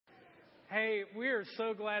Hey, we are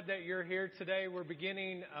so glad that you're here today. We're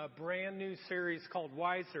beginning a brand new series called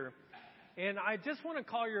Wiser. And I just want to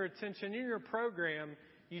call your attention. In your program,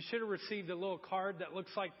 you should have received a little card that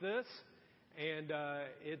looks like this. And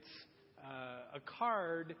it's a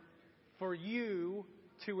card for you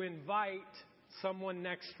to invite someone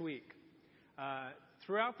next week.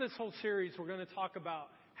 Throughout this whole series, we're going to talk about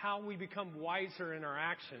how we become wiser in our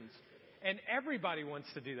actions. And everybody wants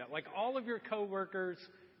to do that. Like all of your coworkers,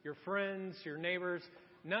 your friends, your neighbors,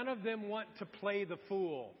 none of them want to play the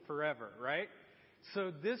fool forever, right?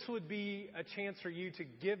 So this would be a chance for you to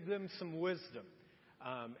give them some wisdom.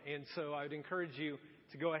 And so I would encourage you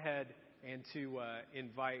to go ahead and to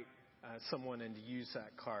invite someone and to use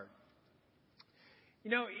that card. You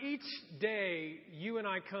know, each day you and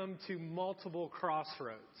I come to multiple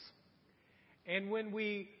crossroads. And when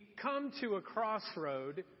we come to a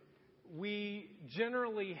crossroad, we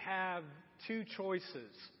generally have two choices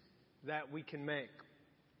that we can make.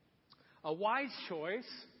 A wise choice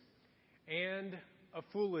and a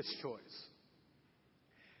foolish choice.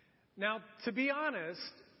 Now, to be honest,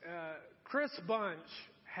 Chris Bunch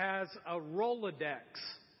has a Rolodex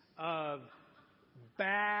of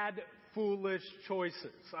bad, foolish choices.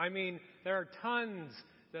 I mean, there are tons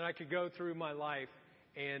that I could go through my life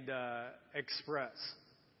and express.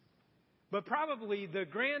 But probably the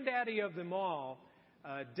granddaddy of them all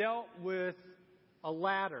dealt with a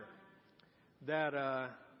ladder that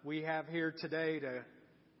we have here today to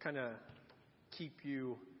kind of keep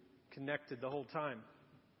you connected the whole time.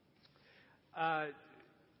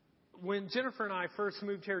 When Jennifer and I first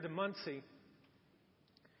moved here to Muncie,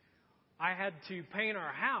 I had to paint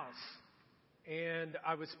our house. And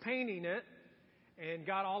I was painting it and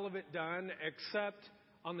got all of it done, except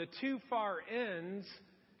on the two far ends,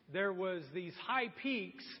 there was these high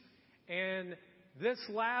peaks, and this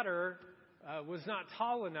ladder was not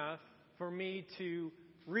tall enough for me to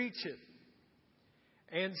reach it.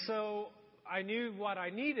 And so I knew what I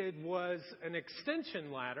needed was an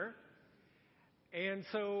extension ladder. And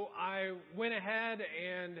so I went ahead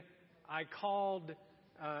and I called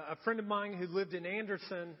a friend of mine who lived in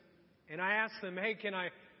Anderson, and I asked them, "Hey, can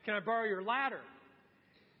I borrow your ladder?"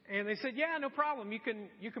 And they said, "Yeah, no problem. You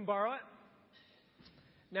can borrow it."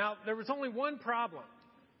 Now, there was only one problem.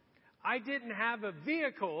 I didn't have a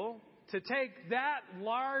vehicle to take that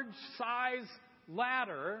large size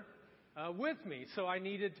ladder with me, so I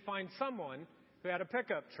needed to find someone who had a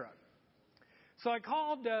pickup truck. So I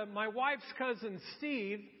called my wife's cousin,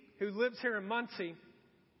 Steve, who lives here in Muncie,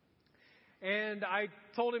 and I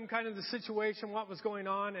told him kind of the situation, what was going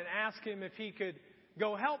on, and asked him if he could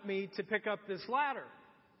go help me to pick up this ladder.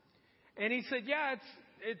 And he said, "Yeah,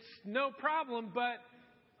 it's no problem, but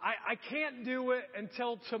I can't do it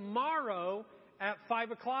until tomorrow at 5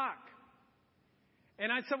 o'clock.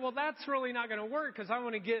 And I said, "Well, that's really not going to work because I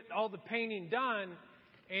want to get all the painting done.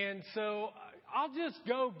 And so I'll just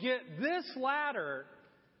go get this ladder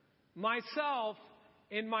myself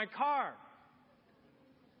in my car."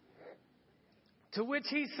 To which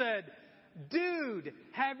he said, "Dude,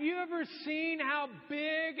 have you ever seen how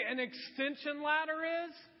big an extension ladder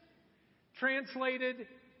is?" Translated,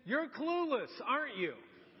 "You're clueless, aren't you?"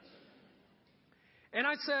 And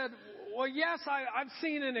I said, "Well, yes, I've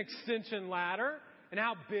seen an extension ladder and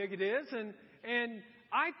how big it is, and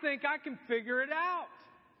I think I can figure it out."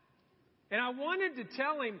 And I wanted to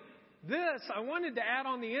tell him this. I wanted to add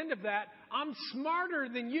on the end of that, "I'm smarter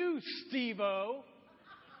than you, Steve-O."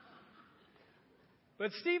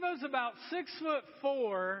 But Steve-O's about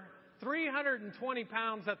 6'4", 320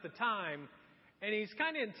 pounds at the time, and he's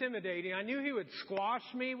kind of intimidating. I knew he would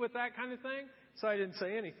squash me with that kind of thing, so I didn't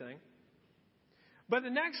say anything. But the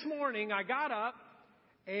next morning, I got up,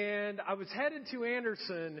 and I was headed to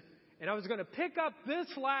Anderson, and I was going to pick up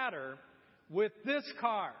this ladder with this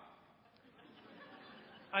car.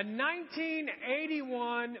 A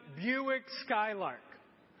 1981 Buick Skylark.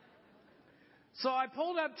 So I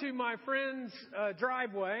pulled up to my friend's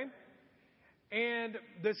driveway, and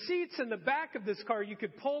the seats in the back of this car, you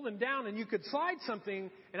could pull them down and you could slide something.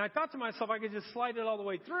 And I thought to myself, I could just slide it all the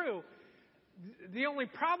way through. The only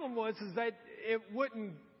problem was that it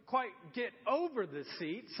wouldn't quite get over the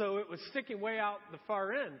seat, so it was sticking way out the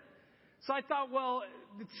far end. So I thought, well,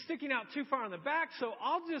 it's sticking out too far on the back, so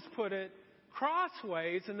I'll just put it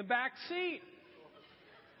crossways in the back seat.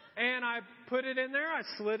 And I put it in there, I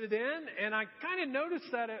slid it in, and I kind of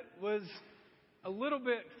noticed that it was a little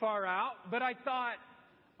bit far out, but I thought,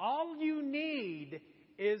 all you need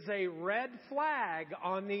is a red flag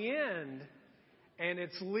on the end, and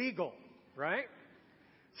it's legal, right?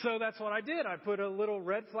 So that's what I did. I put a little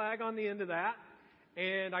red flag on the end of that,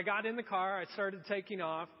 and I got in the car. I started taking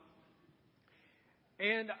off.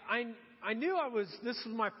 And I knew this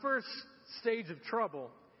was my first stage of trouble,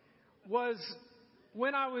 was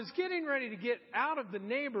when I was getting ready to get out of the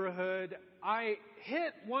neighborhood, I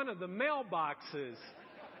hit one of the mailboxes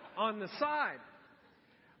on the side.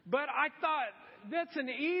 But I thought, that's an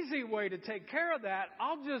easy way to take care of that.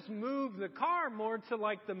 I'll just move the car more to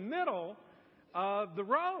like the middle of the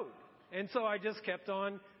road. And so I just kept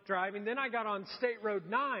on driving. Then I got on State Road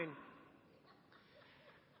 9.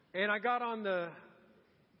 And I got on the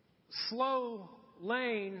slow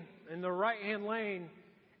lane in the right-hand lane.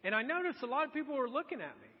 And I noticed a lot of people were looking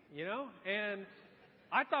at me, And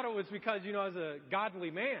I thought it was because, I was a godly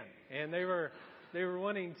man. And they were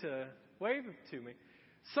wanting to wave to me.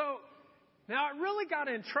 So now I really got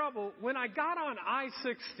in trouble when I got on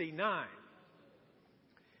I-69.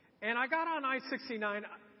 And I got on I-69,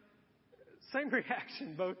 same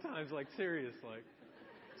reaction both times, like serious, like.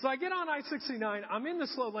 So I get on I-69, I'm in the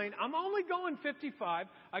slow lane, I'm only going 55,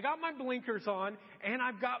 I got my blinkers on, and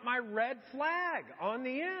I've got my red flag on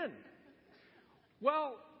the end.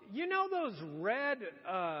 Well, those red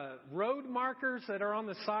road markers that are on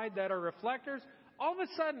the side that are reflectors? All of a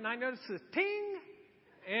sudden I notice this ting,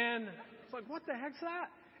 and it's like, what the heck's that?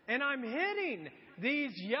 And I'm hitting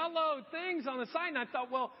these yellow things on the side, and I thought,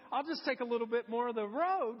 well, I'll just take a little bit more of the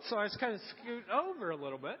road, so I just kind of scoot over a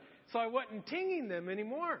little bit. So I wasn't tinging them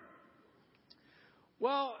anymore.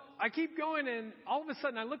 Well, I keep going, and all of a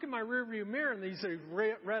sudden I look in my rearview mirror, and these are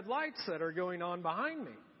red lights that are going on behind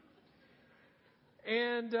me.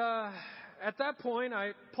 And at that point,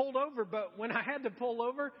 I pulled over. But when I had to pull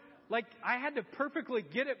over, I had to perfectly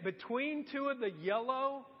get it between two of the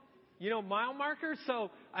yellow, mile markers.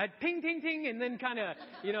 So I ping, ting, ting, and then kind of,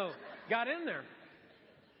 got in there.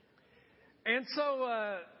 And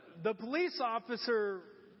so the police officer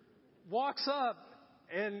walks up,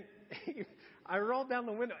 and I rolled down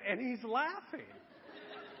the window, and he's laughing.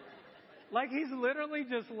 He's literally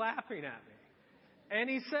just laughing at me. And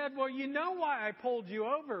he said, well, you know why I pulled you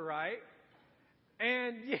over, right?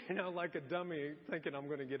 And, like a dummy thinking I'm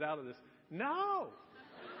going to get out of this. No,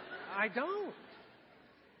 I don't.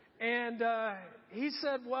 And he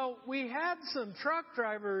said, well, we had some truck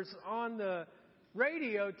drivers on the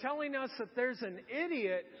radio telling us that there's an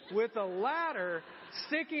idiot with a ladder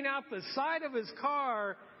sticking out the side of his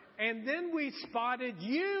car, and then we spotted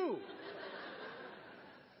you.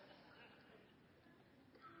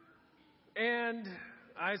 And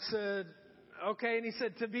I said, okay. And he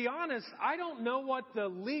said, to be honest, I don't know what the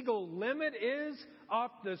legal limit is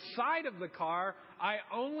off the side of the car. I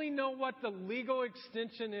only know what the legal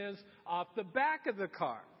extension is off the back of the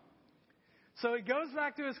car. So he goes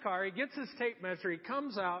back to his car, he gets his tape measure, he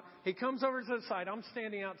comes out, he comes over to the side. I'm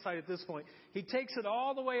standing outside at this point. He takes it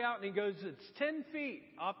all the way out and he goes, it's 10 feet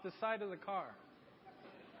off the side of the car.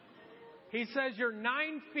 He says, you're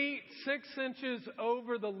 9 feet, 6 inches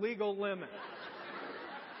over the legal limit.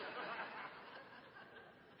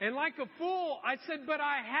 And like a fool, I said, but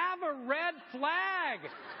I have a red flag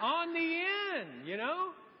on the end,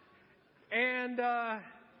 And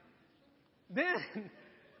then,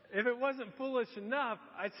 if it wasn't foolish enough,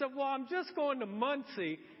 I said, well, I'm just going to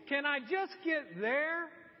Muncie. Can I just get there?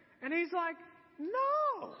 And he's like,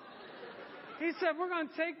 no. He said, we're going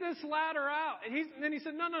to take this ladder out. And then he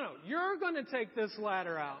said, no. You're going to take this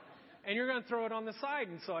ladder out, and you're going to throw it on the side.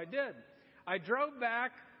 And so I did. I drove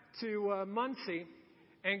back to Muncie,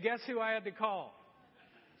 and guess who I had to call?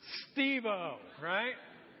 Steve-O, right?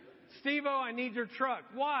 Steve-O, I need your truck.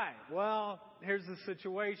 Why? Well, here's the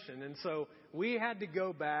situation. And so we had to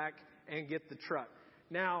go back and get the truck.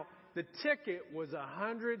 Now, the ticket was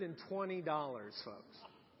 $120, folks.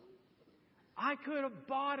 I could have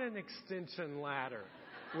bought an extension ladder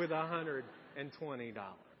with $120.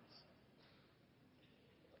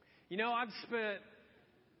 I've spent,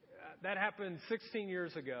 that happened 16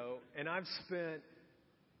 years ago, and I've spent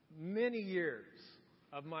many years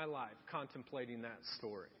of my life contemplating that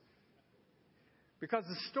story. Because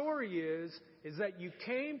the story is that you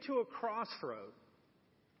came to a crossroad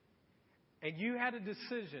and you had a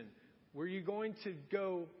decision. Were you going to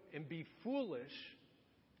go and be foolish,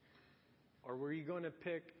 or were you going to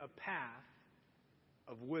pick a path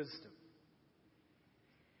of wisdom?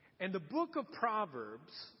 And the book of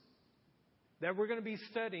Proverbs that we're going to be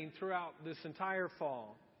studying throughout this entire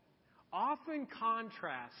fall often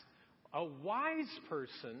contrasts a wise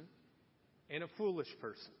person and a foolish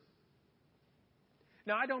person.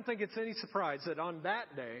 Now, I don't think it's any surprise that on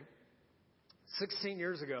that day, 16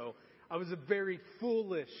 years ago, I was a very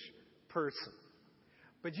foolish person.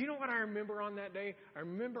 But you know what I remember on that day? I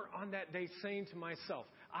remember on that day saying to myself,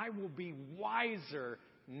 I will be wiser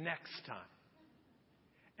next time.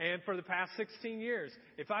 And for the past 16 years,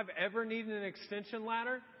 if I've ever needed an extension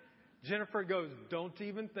ladder, Jennifer goes, don't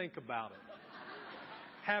even think about it.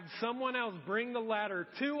 Have someone else bring the ladder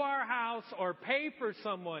to our house or pay for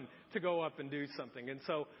someone to go up and do something. And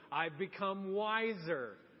so I've become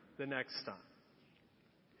wiser the next time.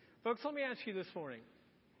 Folks, let me ask you this morning.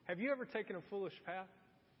 Have you ever taken a foolish path?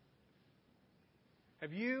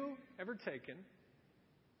 Have you ever taken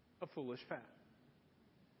a foolish path?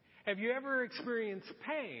 Have you ever experienced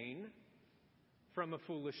pain from a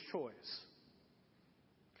foolish choice?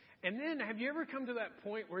 And then have you ever come to that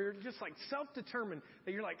point where you're just like self-determined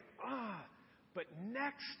that you're like, but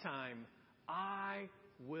next time I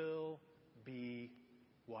will be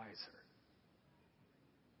wiser.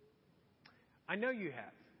 I know you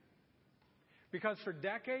have. Because for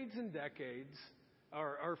decades and decades,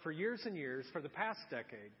 or for years and years, for the past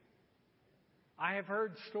decade, I have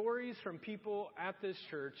heard stories from people at this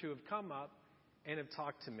church who have come up and have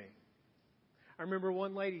talked to me. I remember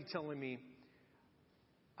one lady telling me,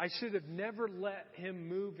 I should have never let him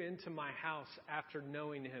move into my house after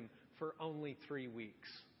knowing him for only 3 weeks.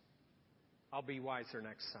 I'll be wiser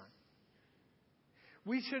next time.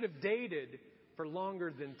 We should have dated for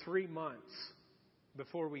longer than 3 months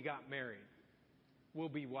before we got married. We'll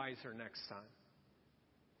be wiser next time.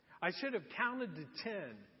 I should have counted to 10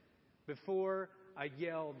 before I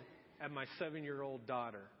yelled at my 7-year-old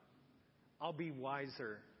daughter. I'll be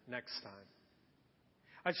wiser next time.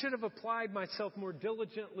 I should have applied myself more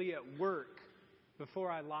diligently at work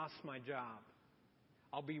before I lost my job.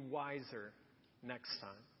 I'll be wiser next time.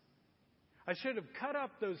 I should have cut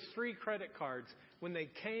up those 3 credit cards when they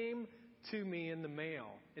came to me in the mail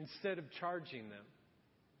instead of charging them.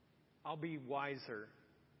 I'll be wiser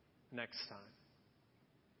next time.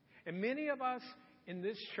 And many of us in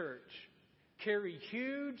this church carry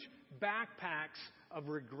huge backpacks of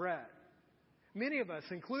regret. Many of us,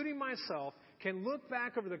 including myself, can look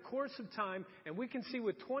back over the course of time and we can see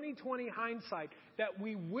with 20/20 hindsight that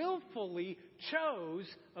we willfully chose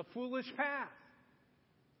a foolish path.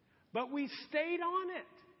 But we stayed on it.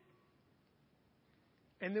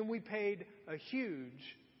 And then we paid a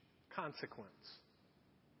huge consequence.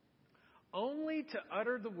 Only to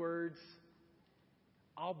utter the words,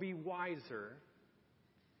 I'll be wiser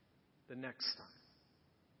the next time.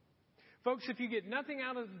 Folks, if you get nothing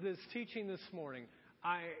out of this teaching this morning,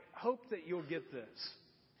 I hope that you'll get this.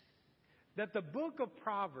 That the book of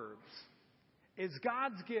Proverbs is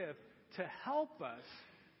God's gift to help us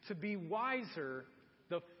to be wiser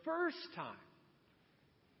the first time.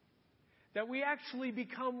 That we actually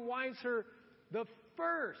become wiser the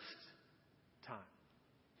first time.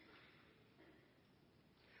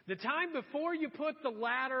 The time before you put the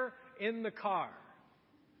ladder in the car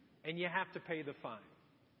and you have to pay the fine.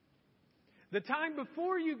 The time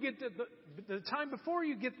before you get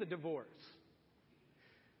the divorce.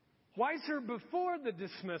 Wiser before the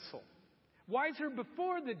dismissal. Wiser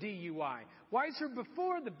before the DUI. Wiser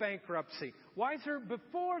before the bankruptcy. Wiser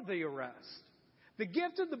before the arrest. The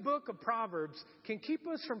gift of the book of Proverbs can keep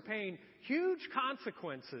us from paying huge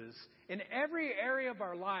consequences in every area of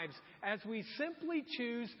our lives as we simply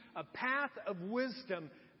choose a path of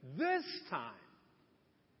wisdom this time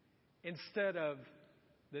instead of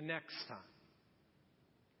the next time.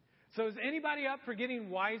 So is anybody up for getting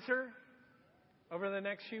wiser over the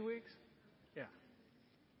next few weeks? Yeah.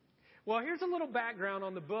 Well, here's a little background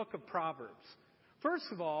on the book of Proverbs. First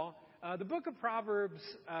of all, the book of Proverbs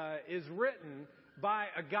is written by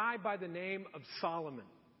a guy by the name of Solomon.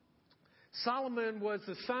 Solomon was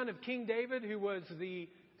the son of King David, who was the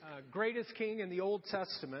greatest king in the Old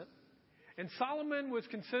Testament. And Solomon was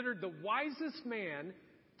considered the wisest man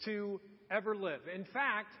to ever live. In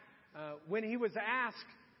fact, when he was asked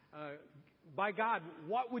by God,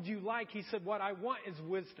 what would you like? He said, what I want is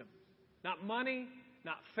wisdom. Not money,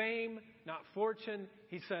 not fame, not fortune.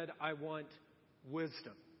 He said, I want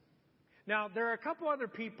wisdom. Now, there are a couple other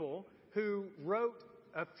people who wrote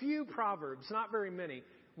a few Proverbs, not very many.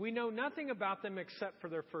 We know nothing about them except for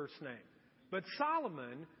their first name. But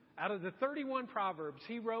Solomon, out of the 31 Proverbs,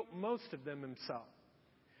 he wrote most of them himself.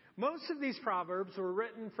 Most of these Proverbs were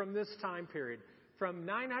written from this time period, from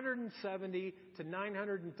 970 to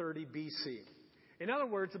 930 BC. In other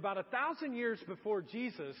words, about 1,000 years before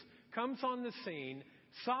Jesus comes on the scene,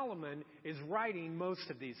 Solomon is writing most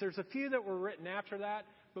of these. There's a few that were written after that,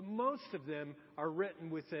 but most of them are written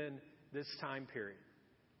within this time period.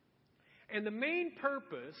 And the main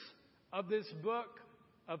purpose of this book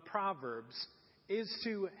of Proverbs is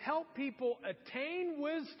to help people attain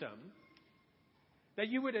wisdom, that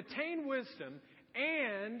you would attain wisdom,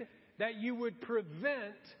 and that you would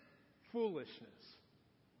prevent foolishness.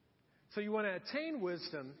 So you want to attain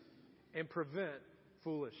wisdom and prevent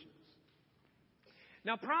foolishness.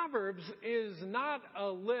 Now, Proverbs is not a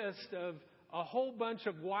list of a whole bunch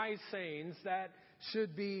of wise sayings that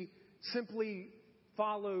should be simply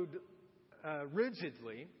followed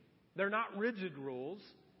rigidly. They're not rigid rules.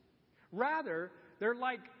 Rather, they're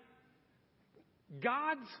like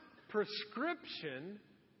God's prescription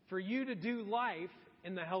for you to do life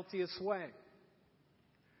in the healthiest way.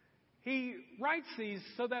 He writes these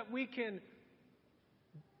so that we can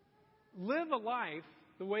live a life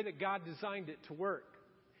the way that God designed it to work.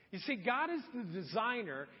 You see, God is the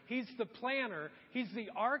designer. He's the planner. He's the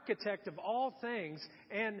architect of all things.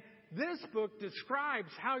 And this book describes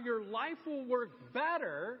how your life will work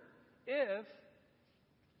better if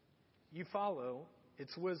you follow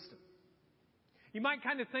its wisdom. You might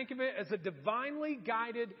kind of think of it as a divinely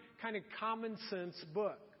guided, kind of common sense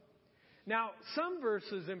book. Now, some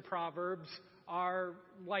verses in Proverbs are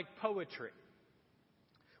like poetry.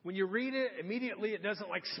 When you read it, immediately it doesn't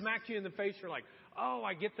like smack you in the face. You're like, oh,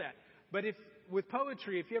 I get that. But with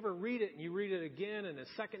poetry, if you ever read it and you read it again and a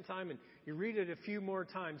second time and you read it a few more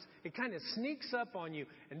times, it kind of sneaks up on you.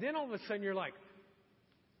 And then all of a sudden you're like,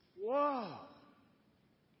 whoa,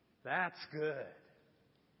 that's good.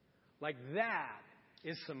 Like that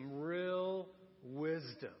is some real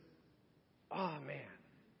wisdom. Oh, man,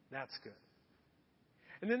 that's good.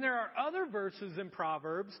 And then there are other verses in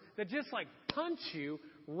Proverbs that just like punch you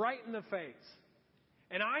right in the face.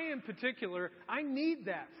 And I, in particular, I need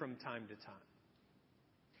that from time to time.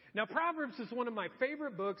 Now, Proverbs is one of my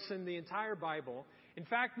favorite books in the entire Bible. In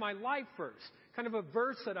fact, my life verse, kind of a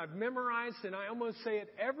verse that I've memorized, and I almost say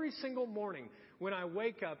it every single morning when I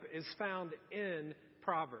wake up, is found in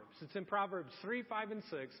Proverbs. It's in Proverbs 3, 5, and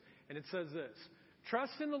 6, and it says this: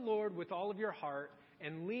 "Trust in the Lord with all of your heart,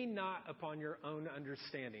 and lean not upon your own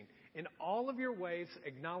understanding. In all of your ways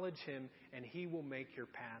acknowledge Him, and He will make your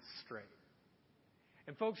path straight."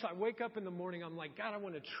 And folks, I wake up in the morning, I'm like, God, I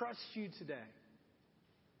want to trust you today.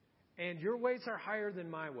 And your ways are higher than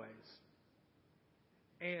my ways.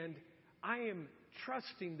 And I am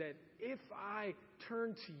trusting that if I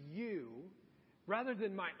turn to you, rather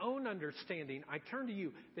than my own understanding, I turn to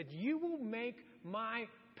you, that you will make my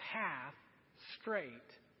path straight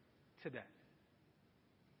today.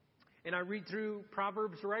 And I read through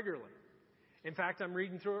Proverbs regularly. In fact, I'm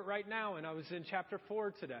reading through it right now, and I was in chapter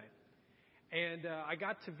 4 today. And I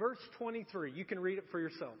got to verse 23. You can read it for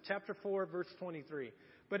yourself. Chapter 4, verse 23.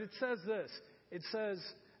 But it says this. It says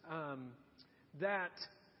that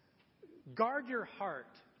guard your heart,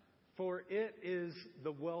 for it is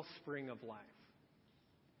the wellspring of life.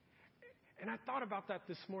 And I thought about that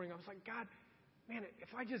this morning. I was like, God, man, if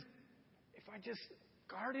I just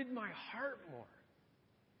guarded my heart more,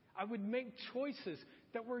 I would make choices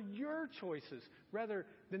that were your choices rather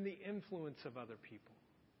than the influence of other people.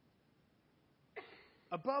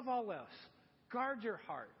 Above all else, guard your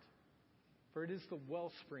heart, for it is the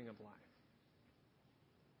wellspring of life.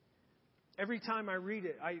 Every time I read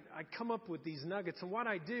it, I come up with these nuggets. And what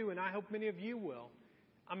I do, and I hope many of you will,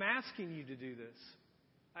 I'm asking you to do this.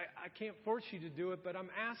 I can't force you to do it, but I'm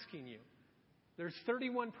asking you. There's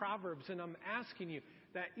 31 Proverbs, and I'm asking you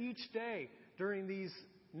that each day during these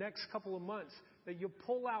next couple of months that you'll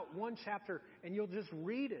pull out one chapter and you'll just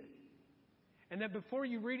read it. And that before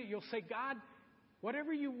you read it, you'll say, God,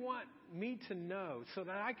 whatever you want me to know so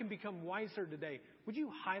that I can become wiser today, would you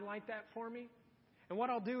highlight that for me? And what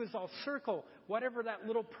I'll do is I'll circle whatever that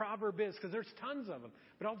little proverb is, because there's tons of them.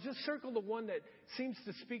 But I'll just circle the one that seems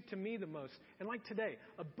to speak to me the most. And like today,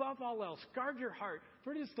 above all else, guard your heart,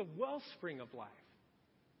 for it is the wellspring of life.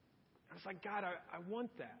 I was like, God, I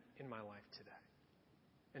want that in my life today.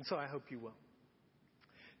 And so I hope you will.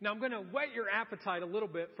 Now I'm going to whet your appetite a little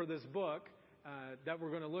bit for this book that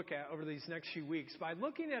we're going to look at over these next few weeks by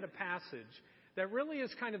looking at a passage that really is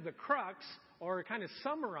kind of the crux, or kind of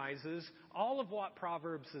summarizes all of what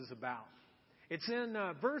Proverbs is about. It's in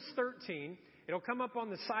verse 13. It'll come up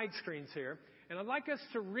on the side screens here. And I'd like us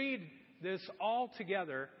to read this all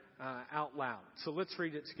together out loud. So let's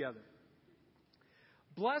read it together.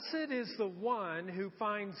 "Blessed is the one who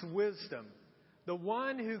finds wisdom, the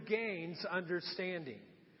one who gains understanding.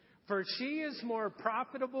 For she is more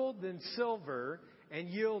profitable than silver and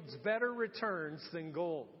yields better returns than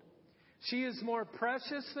gold. She is more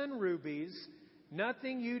precious than rubies.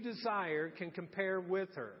 Nothing you desire can compare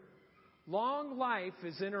with her. Long life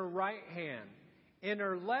is in her right hand. In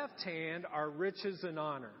her left hand are riches and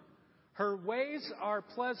honor. Her ways are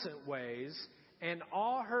pleasant ways, and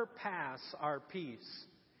all her paths are peace.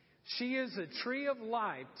 She is a tree of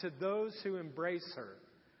life to those who embrace her.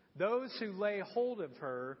 Those who lay hold of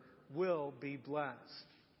her will be blessed."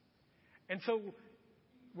 And so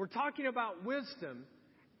we're talking about wisdom,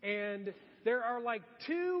 and there are like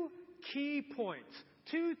two key points,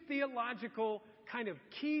 two theological kind of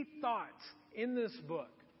key thoughts in this book.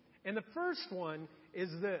 And the first one is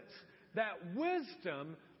this, that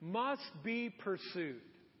wisdom must be pursued.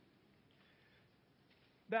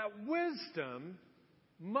 That wisdom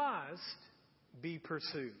must be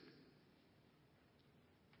pursued.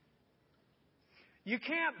 You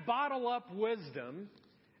can't bottle up wisdom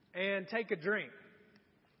and take a drink.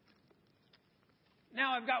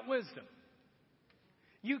 Now I've got wisdom.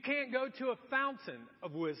 You can't go to a fountain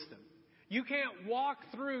of wisdom. You can't walk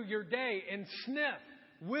through your day and sniff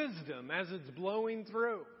wisdom as it's blowing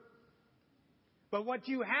through. But what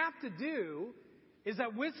you have to do is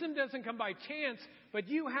that wisdom doesn't come by chance, but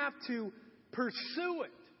you have to pursue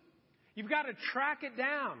it. You've got to track it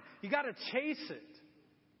down. You've got to chase it.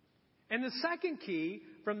 And the second key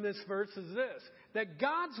from this verse is this, that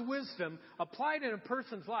God's wisdom applied in a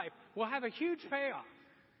person's life will have a huge payoff.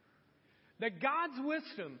 That God's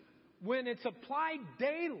wisdom, when it's applied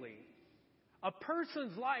daily, a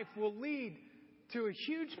person's life will lead to a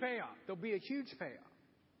huge payoff. There'll be a huge payoff.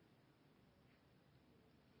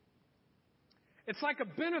 It's like a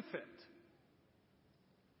benefit.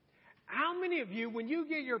 How many of you, when you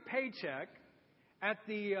get your paycheck at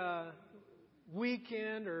the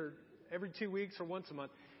weekend or every 2 weeks or once a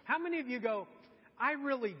month, how many of you go, I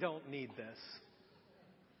really don't need this?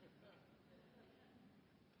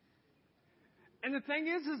 And the thing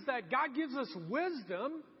is that God gives us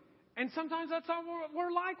wisdom, and sometimes that's all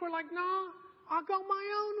we're like. We're like, no, I'll go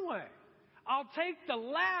my own way. I'll take the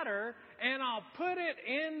ladder and I'll put it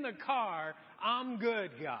in the car. I'm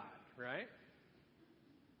good, God, right?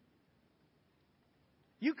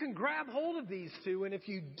 You can grab hold of these two, and if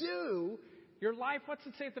you do, your life, what's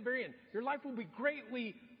it say at the very end? Your life will be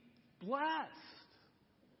greatly blessed.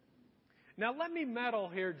 Now, let me meddle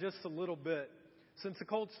here just a little bit. Since the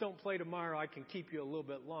Colts don't play tomorrow, I can keep you a little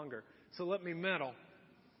bit longer. So let me meddle.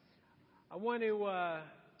 I want to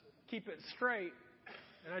keep it straight,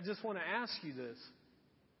 and I just want to ask you this.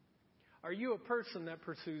 Are you a person that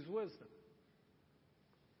pursues wisdom?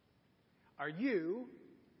 Are you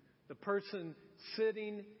the person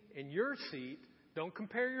sitting in your seat? Don't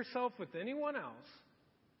compare yourself with anyone else.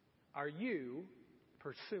 Are you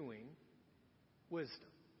pursuing wisdom?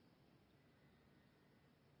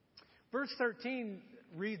 Verse 13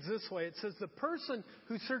 reads this way. It says, the person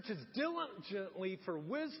who searches diligently for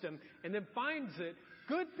wisdom and then finds it,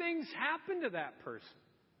 good things happen to that person.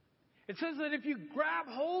 It says that if you grab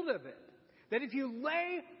hold of it, that if you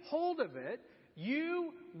lay hold of it,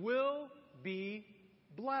 you will be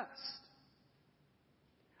blessed.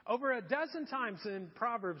 Over a dozen times in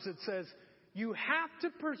Proverbs it says, you have to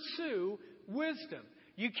pursue wisdom.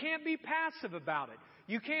 You can't be passive about it.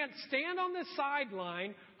 You can't stand on the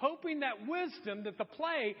sideline hoping that wisdom, that the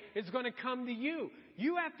play is going to come to you.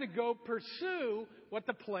 You have to go pursue what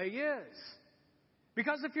the play is.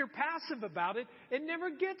 Because if you're passive about it, it never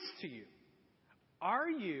gets to you. Are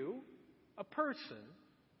you a person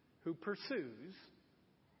who pursues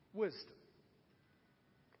wisdom?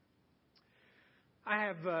 I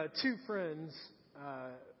have two friends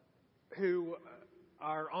who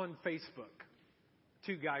are on Facebook,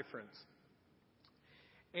 two guy friends.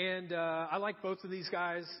 And I like both of these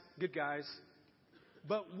guys, good guys.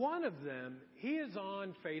 But one of them, he is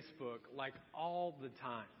on Facebook like all the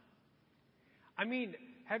time. I mean,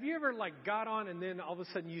 have you ever like got on and then all of a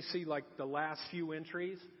sudden you see like the last few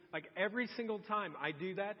entries? Like every single time I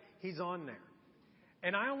do that, he's on there.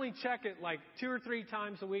 And I only check it like 2 or 3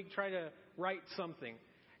 times a week, try to write something.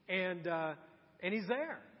 And he's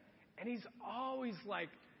there. And he's always like,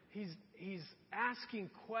 he's asking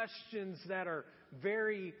questions that are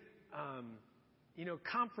very,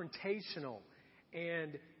 confrontational.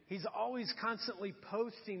 And he's always constantly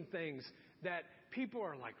posting things that people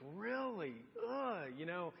are like, really?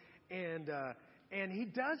 And he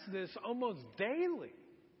does this almost daily.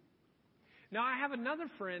 Now, I have another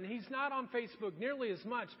friend. He's not on Facebook nearly as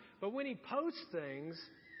much, but when he posts things,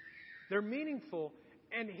 they're meaningful.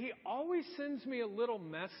 And he always sends me a little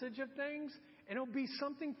message of things, and it'll be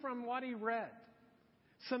something from what he read.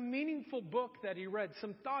 Some meaningful book that he read,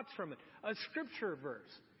 some thoughts from it, a scripture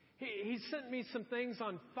verse. He sent me some things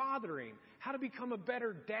on fathering, how to become a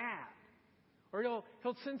better dad. Or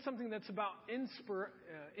he'll send something that's about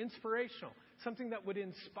inspirational, something that would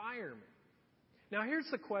inspire me. Now, here's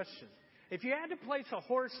the question. If you had to place a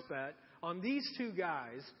horse bet on these two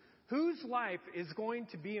guys, whose life is going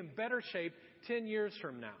to be in better shape 10 years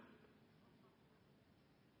from now?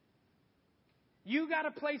 You got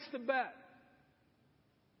to place the bet.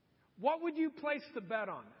 What would you place the bet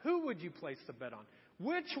on? Who would you place the bet on?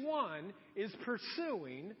 Which one is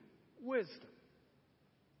pursuing wisdom?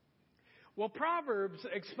 Well, Proverbs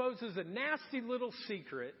exposes a nasty little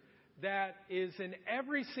secret that is in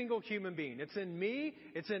every single human being. It's in me.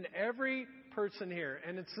 It's in every person here.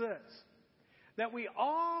 And it's this: that we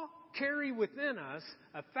all carry within us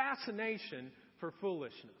a fascination for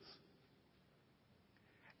foolishness.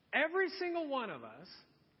 Every single one of us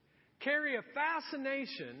carry a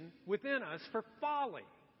fascination within us for folly.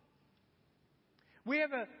 We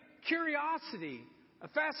have a curiosity, a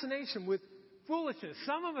fascination with foolishness.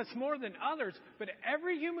 Some of us more than others, but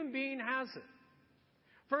every human being has it.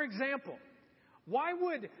 For example, why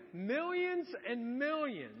would millions and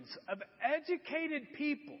millions of educated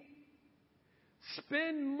people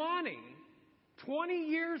spend money 20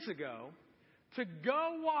 years ago to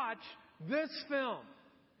go watch this film?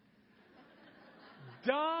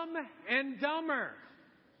 Dumb and Dumber.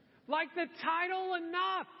 Like the title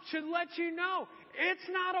enough should let you know it's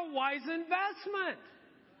not a wise investment.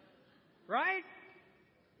 Right?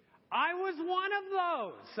 I was one of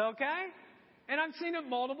those, okay? And I've seen it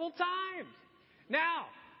multiple times. Now,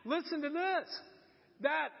 listen to this.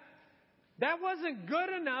 That wasn't good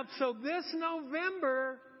enough, so this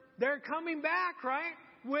November, they're coming back, right?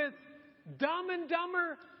 With Dumb and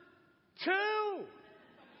Dumber 2.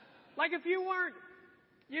 Like if you weren't,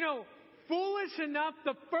 foolish enough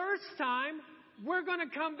the first time, we're going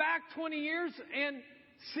to come back 20 years and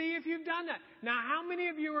see if you've done that. Now, how many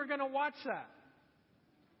of you are going to watch that?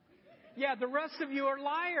 Yeah, the rest of you are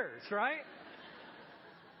liars, right?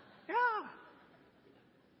 Yeah.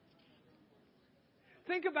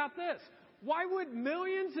 Think about this. Why would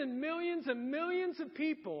millions and millions and millions of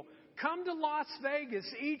people come to Las Vegas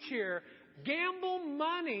each year, gamble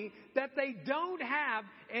money that they don't have,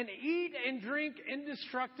 and eat and drink in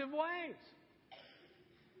destructive ways?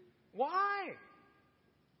 Why?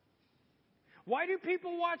 Why do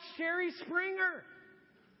people watch Jerry Springer?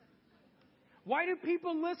 Why do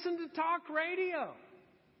people listen to talk radio?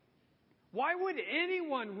 Why would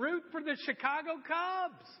anyone root for the Chicago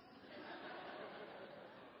Cubs?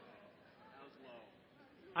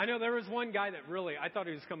 I know there was one guy that really, I thought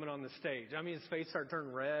he was coming on the stage. I mean, his face started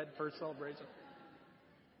turning red, first celebration.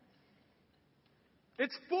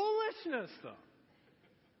 It's foolishness, though.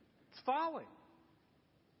 It's folly.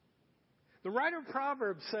 The writer of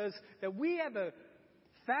Proverbs says that we have a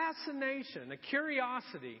fascination, a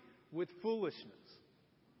curiosity with foolishness.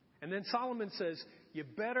 And then Solomon says, you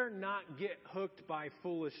better not get hooked by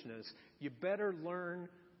foolishness. You better learn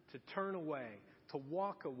to turn away, to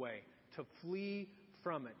walk away, to flee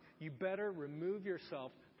from it. You better remove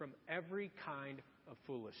yourself from every kind of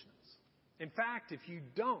foolishness. In fact, if you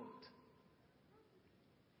don't,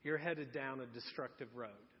 you're headed down a destructive road.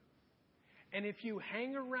 And if you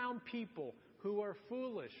hang around people who are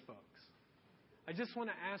foolish, folks, I just want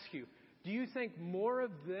to ask you, do you think more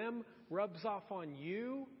of them rubs off on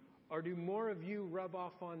you, or do more of you rub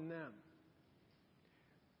off on them?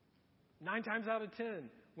 9 times out of 10,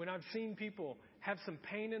 when I've seen people have some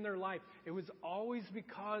pain in their life, it was always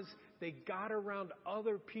because they got around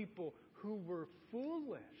other people who were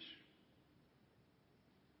foolish.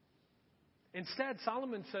 Instead,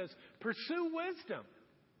 Solomon says, pursue wisdom.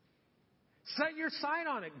 Set your sight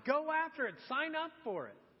on it. Go after it. Sign up for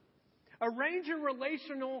it. Arrange a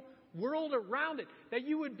relational world around it, that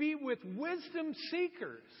you would be with wisdom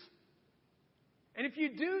seekers. And if you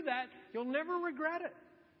do that, you'll never regret it.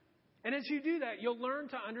 And as you do that, you'll learn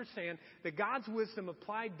to understand that God's wisdom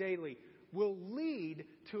applied daily will lead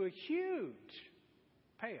to a huge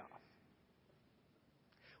payoff.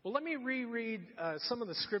 Well, let me reread some of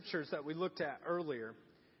the scriptures that we looked at earlier,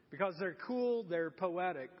 because they're cool, they're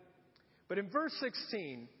poetic. But in verse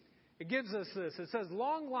 16, it gives us this. It says,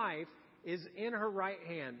 long life is in her right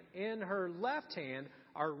hand. In her left hand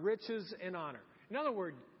are riches and honor. In other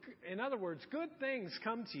words, good things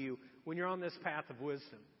come to you when you're on this path of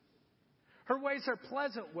wisdom. Her ways are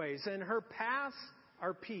pleasant ways, and her paths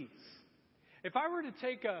are peace. If I were to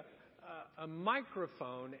take a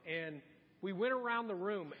microphone and we went around the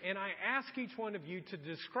room and I asked each one of you to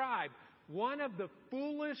describe one of the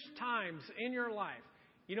foolish times in your life,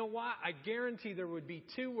 you know what? I guarantee there would be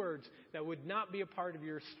 2 words that would not be a part of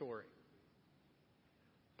your story.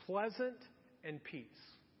 Pleasant and peace.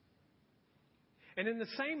 And in the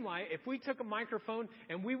same light, if we took a microphone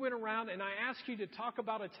and we went around and I asked you to talk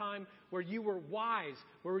about a time where you were wise,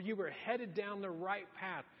 where you were headed down the right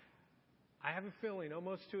path, I have a feeling,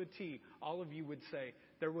 almost to a T, all of you would say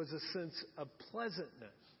there was a sense of pleasantness.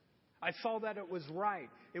 I saw that it was right.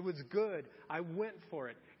 It was good. I went for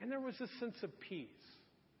it. And there was a sense of peace.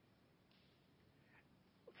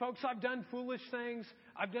 Folks, I've done foolish things.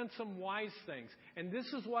 I've done some wise things. And this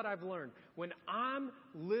is what I've learned. When I'm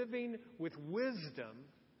living with wisdom,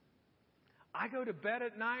 I go to bed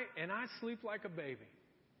at night and I sleep like a baby.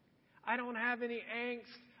 I don't have any angst.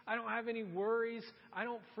 I don't have any worries. I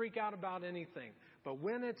don't freak out about anything. But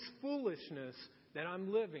when it's foolishness that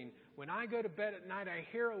I'm living, when I go to bed at night, I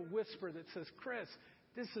hear a whisper that says, Chris,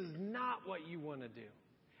 this is not what you want to do.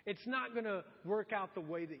 It's not going to work out the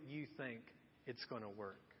way that you think it's going to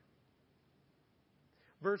work.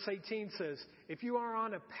 Verse 18 says, if you are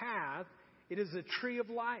on a path, it is a tree of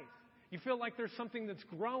life. You feel like there's something that's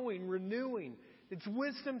growing, renewing. It's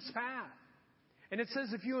wisdom's path. And it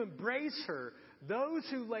says if you embrace her, those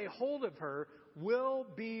who lay hold of her will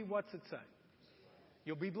be, what's it say?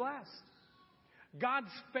 You'll be blessed.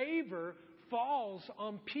 God's favor falls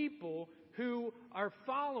on people who are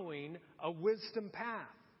following a wisdom path.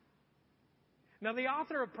 Now, the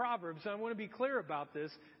author of Proverbs, and I want to be clear about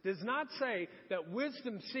this, does not say that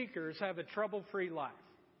wisdom seekers have a trouble-free life.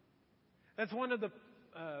 That's one of the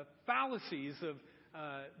fallacies of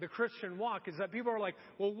the Christian walk, is that people are like,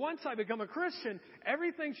 well, once I become a Christian,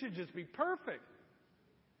 everything should just be perfect.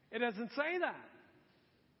 It doesn't say that.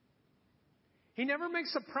 He never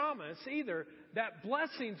makes a promise either that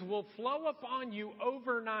blessings will flow upon you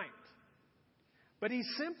overnight. But he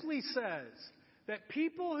simply says that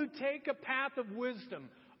people who take a path of wisdom,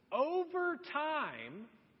 over time,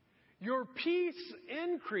 your peace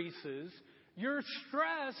increases, your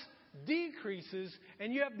stress decreases,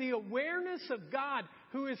 and you have the awareness of God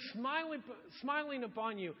who is smiling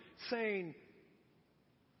upon you, saying,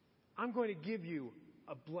 I'm going to give you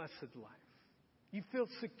a blessed life. You feel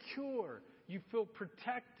secure. You feel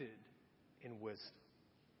protected in wisdom.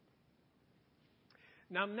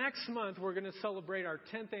 Now, next month, we're going to celebrate our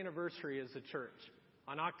 10th anniversary as a church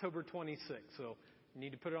on October 26th. So you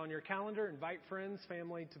need to put it on your calendar, invite friends,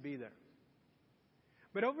 family to be there.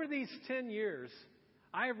 But over these 10 years,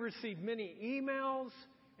 I have received many emails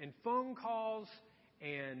and phone calls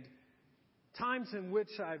and times in which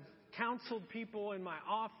I've counseled people in my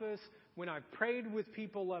office, when I've prayed with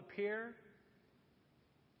people up here.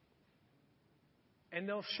 And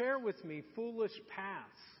they'll share with me foolish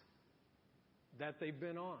paths that they've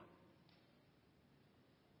been on.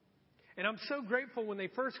 And I'm so grateful when they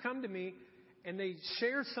first come to me and they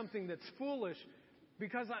share something that's foolish,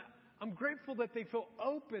 because I'm grateful that they feel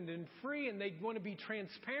open and free and they want to be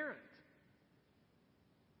transparent.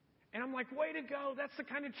 And I'm like, way to go. That's the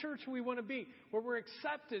kind of church we want to be, where we're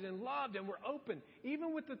accepted and loved and we're open,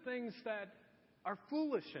 even with the things that are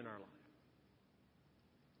foolish in our life.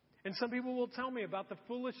 And some people will tell me about the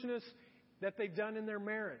foolishness that they've done in their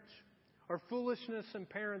marriage, or foolishness in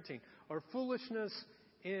parenting, or foolishness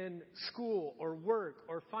in school or work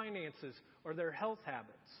or finances or their health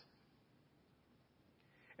habits.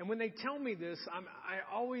 And when they tell me this,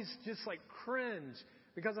 I always just like cringe,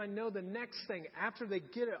 because I know the next thing, after they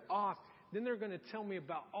get it off, then they're going to tell me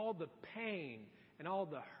about all the pain and all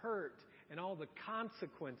the hurt and all the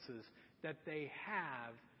consequences that they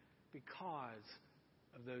have because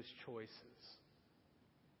of those choices.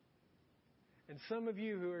 And some of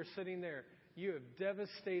you who are sitting there, you have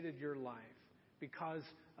devastated your life because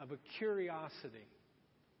of a curiosity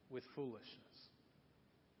with foolishness.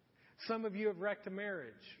 Some of you have wrecked a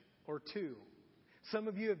marriage or two. Some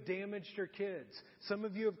of you have damaged your kids. Some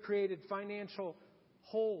of you have created financial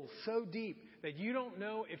holes so deep that you don't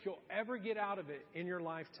know if you'll ever get out of it in your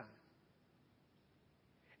lifetime.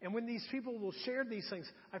 And when these people will share these things,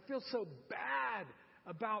 I feel so bad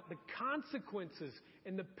about the consequences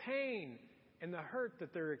and the pain and the hurt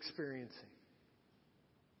that they're experiencing.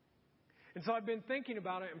 And so I've been thinking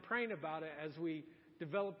about it and praying about it as we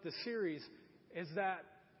develop the series, is that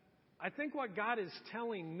I think what God is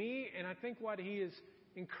telling me, and I think what He is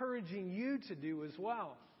encouraging you to do as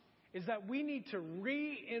well, is that we need to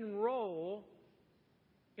re-enroll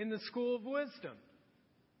in the school of wisdom.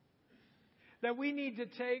 That we need to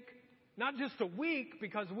take not just a week,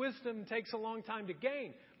 because wisdom takes a long time to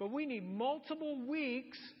gain, but we need multiple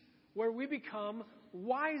weeks where we become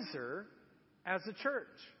wiser as a church.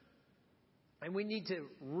 And we need to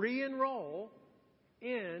re-enroll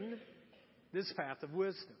in this path of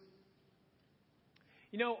wisdom.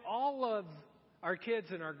 You know, all of our kids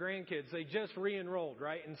and our grandkids, they just re-enrolled,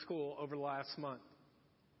 right, in school over the last month.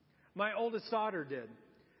 My oldest daughter did.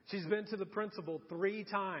 She's been to the principal 3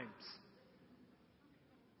 times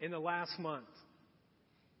in the last month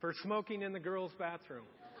for smoking in the girls' bathroom.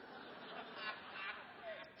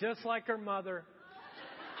 Just like her mother.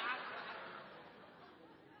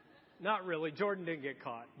 Not really. Jordan didn't get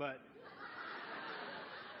caught, but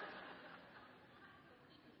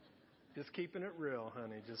Just keeping it real,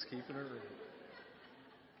 honey. Just keeping it real.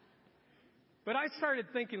 But I started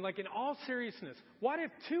thinking, like, in all seriousness, what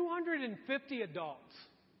if 250 adults,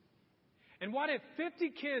 and what if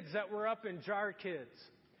 50 kids that were up in Jar Kids,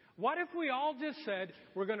 what if we all just said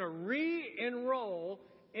we're going to re-enroll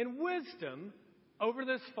in wisdom over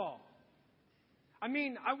this fall? I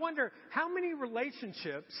mean, I wonder how many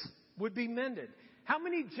relationships would be mended? How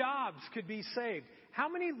many jobs could be saved? How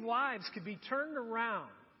many lives could be turned around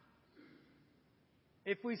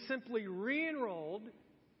if we simply re-enrolled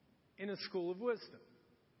in a school of wisdom?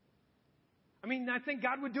 I mean, I think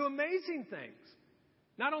God would do amazing things.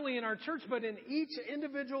 Not only in our church, but in each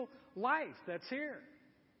individual life that's here.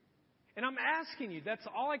 And I'm asking you, that's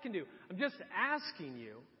all I can do. I'm just asking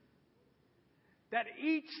you that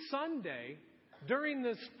each Sunday during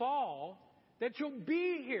this fall, that you'll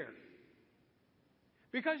be here.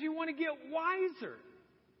 Because you want to get wiser.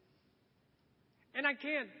 And I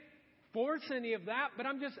can't force any of that, but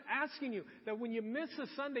I'm just asking you that when you miss a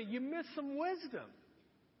Sunday, you miss some wisdom.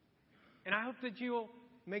 And I hope that you'll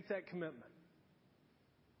make that commitment.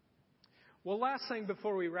 Well, last thing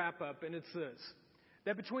before we wrap up, and it's this.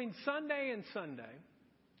 That between Sunday and Sunday,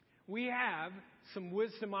 we have some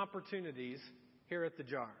wisdom opportunities here at the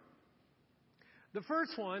Jar. The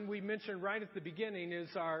first one we mentioned right at the beginning is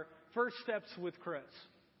our First Steps with Chris.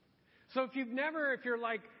 So if you're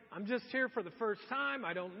like, I'm just here for the first time,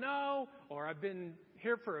 I don't know, or I've been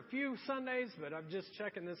here for a few Sundays, but I'm just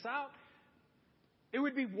checking this out, it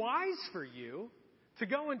would be wise for you to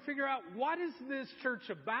go and figure out, what is this church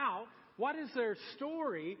about? What is their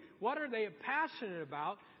story? What are they passionate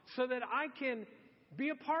about? So that I can be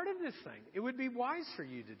a part of this thing. It would be wise for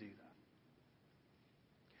you to do that.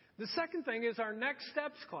 The second thing is our Next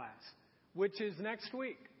Steps class, which is next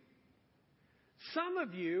week. Some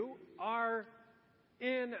of you are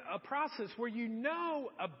in a process where you know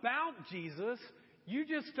about Jesus, you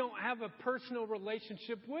just don't have a personal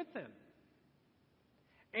relationship with Him.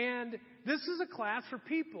 And this is a class for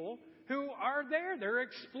people who are there. They're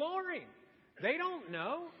exploring. They don't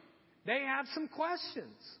know. They have some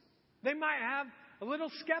questions. They might have a little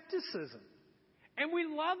skepticism. And we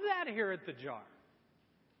love that here at the Jar.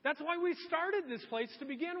 That's why we started this place to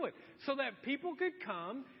begin with, so that people could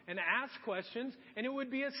come and ask questions and it would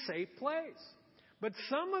be a safe place. But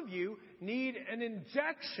some of you need an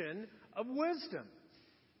injection of wisdom.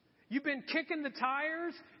 You've been kicking the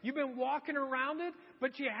tires, you've been walking around it,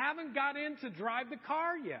 but you haven't got in to drive the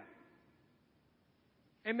car yet.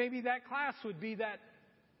 And maybe that class would be that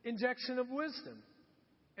injection of wisdom.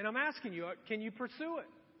 And I'm asking you, can you pursue it?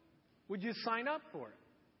 Would you sign up for it?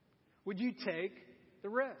 Would you take the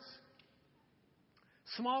risk?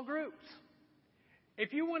 Small groups.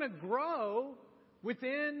 If you want to grow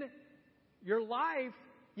within your life,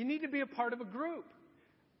 you need to be a part of a group.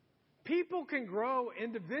 People can grow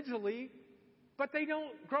individually, but they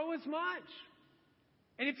don't grow as much.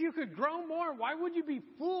 And if you could grow more, why would you be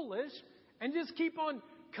foolish and just keep on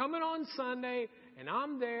coming on Sunday and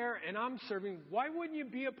I'm there and I'm serving? Why wouldn't you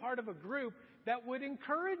be a part of a group that would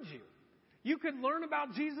encourage you? You could learn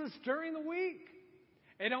about Jesus during the week.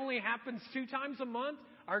 It only happens 2 times a month.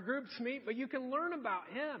 Our groups meet, but you can learn about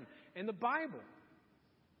Him and the Bible.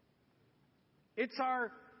 It's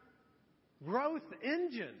our growth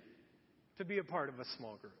engine to be a part of a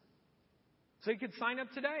small group. So you could sign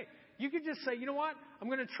up today. You could just say, you know what? I'm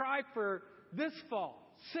going to try for this fall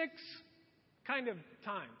 6 kind of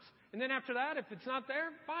times. And then after that, if it's not there,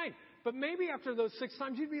 fine. But maybe after those 6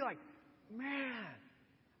 times, you'd be like, man,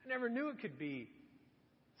 I never knew it could be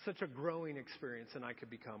such a growing experience and I could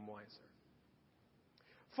become wiser.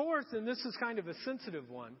 Fourth, and this is kind of a sensitive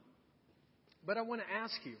one, but I want to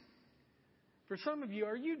ask you, for some of you,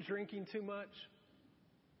 are you drinking too much?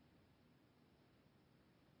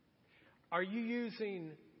 Are you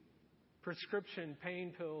using prescription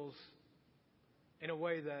pain pills in a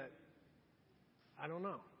way that, I don't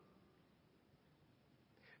know.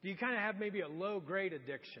 Do you kind of have maybe a low-grade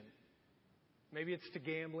addiction? Maybe it's to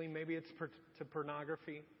gambling. Maybe it's to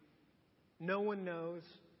pornography. No one knows,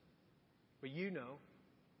 but you know.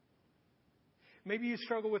 Maybe you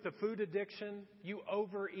struggle with a food addiction. You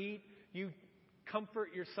overeat. You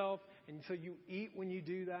comfort yourself, and so you eat when you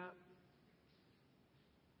do that.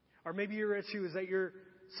 Or maybe your issue is that you're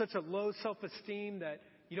such a low self-esteem that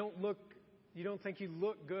you don't think you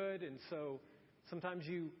look good, and so sometimes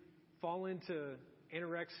you fall into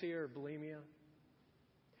anorexia or bulimia.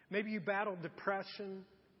 Maybe you battle depression.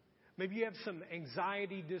 Maybe you have some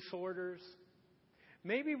anxiety disorders.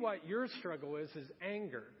 Maybe what your struggle is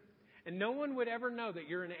anger. And no one would ever know that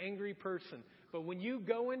you're an angry person. But when you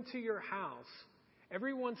go into your house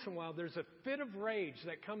Every once in a while, there's a fit of rage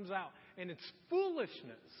that comes out, and it's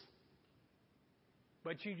foolishness.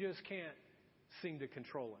 But you just can't seem to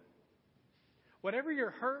control it. Whatever your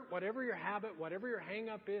hurt, whatever your habit, whatever your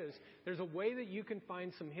hang-up is, there's a way that you can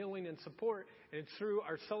find some healing and support, and it's through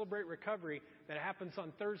our Celebrate Recovery that happens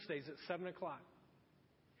on Thursdays at 7 o'clock.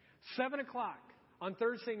 7 o'clock on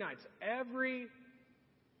Thursday nights. Every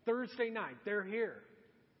Thursday night, they're here.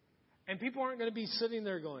 And people aren't going to be sitting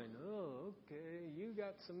there going, oh, okay, you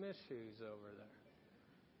got some issues over there.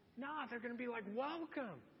 No, they're going to be like,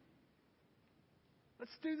 welcome.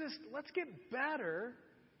 Let's do this. Let's get better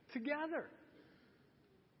together.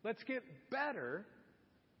 Let's get better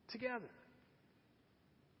together.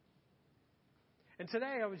 And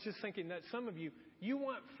today I was just thinking that some of you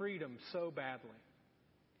want freedom so badly.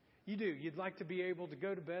 You do. You'd like to be able to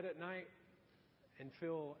go to bed at night and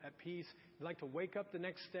feel at peace. You'd like to wake up the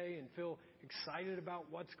next day and feel excited about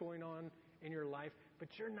what's going on in your life. But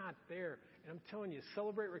you're not there. And I'm telling you,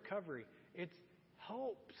 Celebrate Recovery. It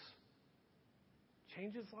helps.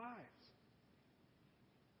 Changes lives.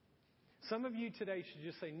 Some of you today should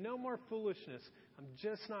just say, no more foolishness. I'm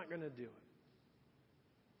just not going to do it.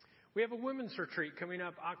 We have a women's retreat coming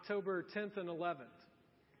up October 10th and 11th.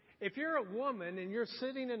 If you're a woman and you're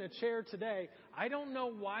sitting in a chair today, I don't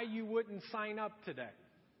know why you wouldn't sign up today.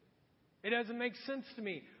 It doesn't make sense to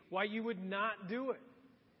me why you would not do it.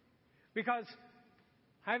 Because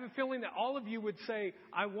I have a feeling that all of you would say,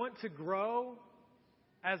 I want to grow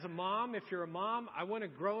as a mom. If you're a mom, I want to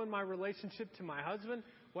grow in my relationship to my husband.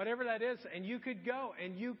 Whatever that is, and you could go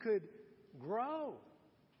and you could grow.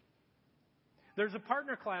 There's a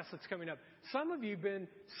partner class that's coming up. Some of you have been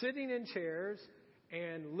sitting in chairs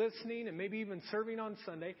and listening and maybe even serving on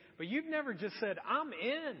Sunday, but you've never just said, I'm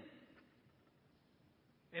in.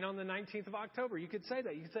 And on the 19th of October, you could say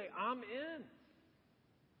that. You could say, I'm in.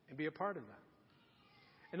 And be a part of that.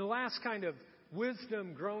 And the last kind of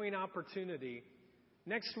wisdom growing opportunity,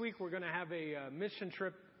 next week we're going to have a mission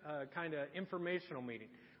trip kind of informational meeting.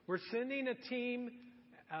 We're sending a team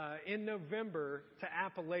in November to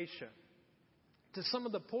Appalachia, to some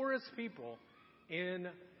of the poorest people in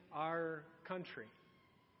our country.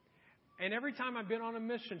 And every time I've been on a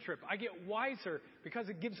mission trip, I get wiser because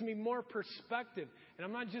it gives me more perspective. And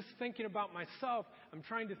I'm not just thinking about myself. I'm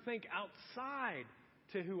trying to think outside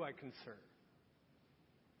to who I can serve.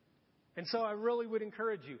 And so I really would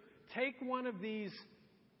encourage you, take one of these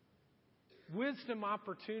wisdom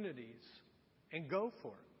opportunities and go for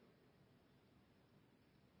it.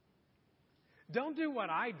 Don't do what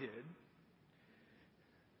I did.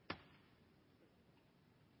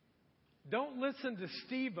 Don't listen to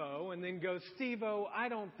Steve-O and then go, Steve-O, I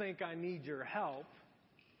don't think I need your help.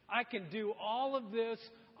 I can do all of this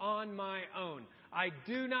on my own. I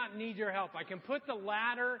do not need your help. I can put the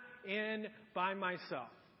ladder in by myself.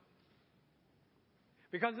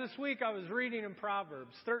 Because this week I was reading in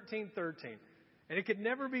Proverbs 13:13, and it could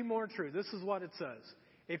never be more true. This is what it says.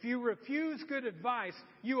 If you refuse good advice,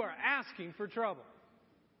 you are asking for trouble.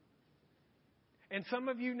 And some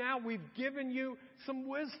of you now, we've given you some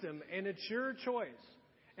wisdom, and it's your choice.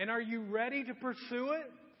 And are you ready to pursue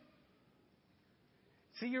it?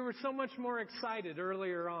 See, you were so much more excited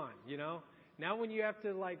earlier on, you know. Now when you have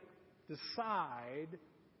to, decide,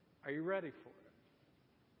 are you ready for it?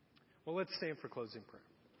 Well, let's stand for closing prayer.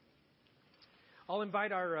 I'll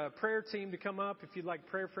invite our prayer team to come up. If you'd like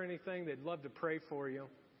prayer for anything, they'd love to pray for you.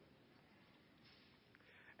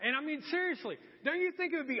 And I mean, seriously, don't you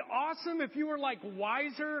think it would be awesome if you were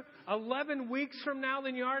wiser 11 weeks from now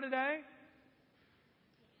than you are today?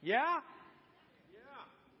 Yeah?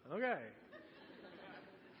 Yeah. Okay.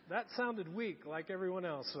 That sounded weak like everyone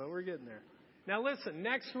else, so we're getting there. Now listen,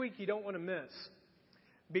 next week you don't want to miss.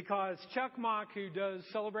 Because Chuck Mock, who does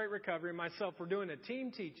Celebrate Recovery, and myself, we're doing a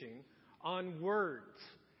team teaching on words.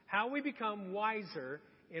 How we become wiser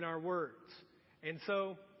in our words. And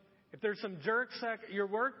so, if there's some jerks at your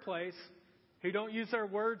workplace who don't use their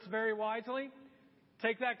words very wisely,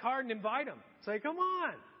 take that card and invite them. Say, come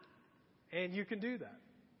on. And you can do that.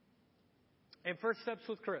 And First Steps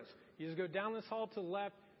with Chris. You just go down this hall to the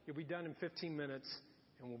left. You'll be done in 15 minutes,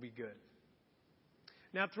 and we'll be good.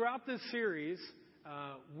 Now, throughout this series,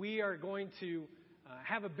 we are going to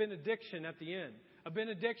have a benediction at the end. A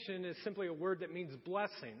benediction is simply a word that means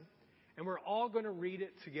blessing, and we're all going to read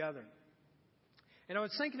it together. And I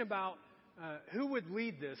was thinking about who would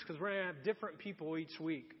lead this, because we're going to have different people each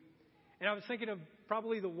week. And I was thinking of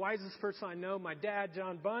probably the wisest person I know, my dad,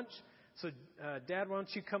 John Bunch. So, Dad, why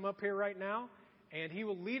don't you come up here right now? And he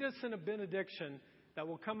will lead us in a benediction that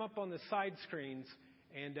will come up on the side screens,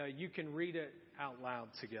 and you can read it out loud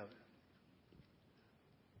together.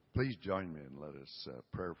 Please join me and let us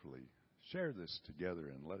prayerfully share this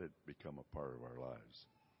together and let it become a part of our lives.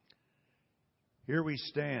 Here we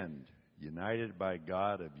stand, united by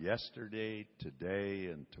God of yesterday, today,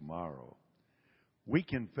 and tomorrow. We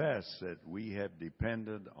confess that we have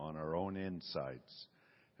depended on our own insights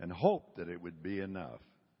and hope that it would be enough.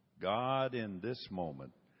 God, in this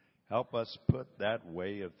moment, help us put that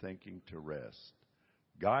way of thinking to rest.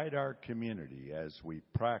 Guide our community as we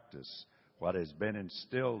practice what has been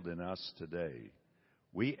instilled in us today.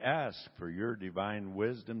 We ask for your divine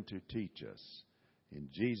wisdom to teach us. In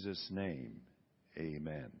Jesus' name,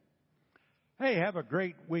 amen. Hey, have a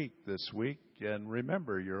great week this week, and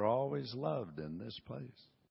remember, you're always loved in this place.